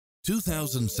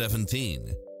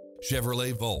2017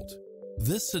 Chevrolet Volt.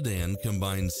 This sedan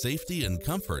combines safety and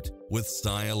comfort with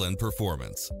style and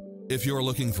performance. If you're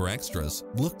looking for extras,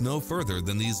 look no further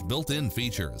than these built-in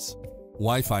features: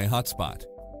 Wi-Fi hotspot,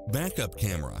 backup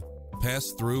camera,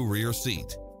 pass-through rear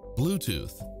seat,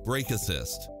 Bluetooth, brake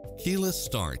assist, keyless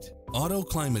start, auto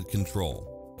climate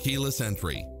control, keyless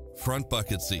entry, front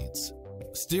bucket seats,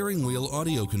 steering wheel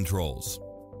audio controls,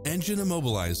 engine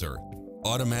immobilizer,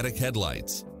 automatic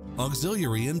headlights,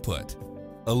 auxiliary input,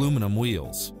 aluminum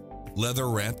wheels,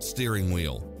 leather-wrapped steering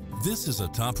wheel. This is a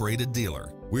top-rated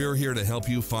dealer. We're here to help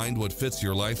you find what fits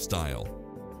your lifestyle.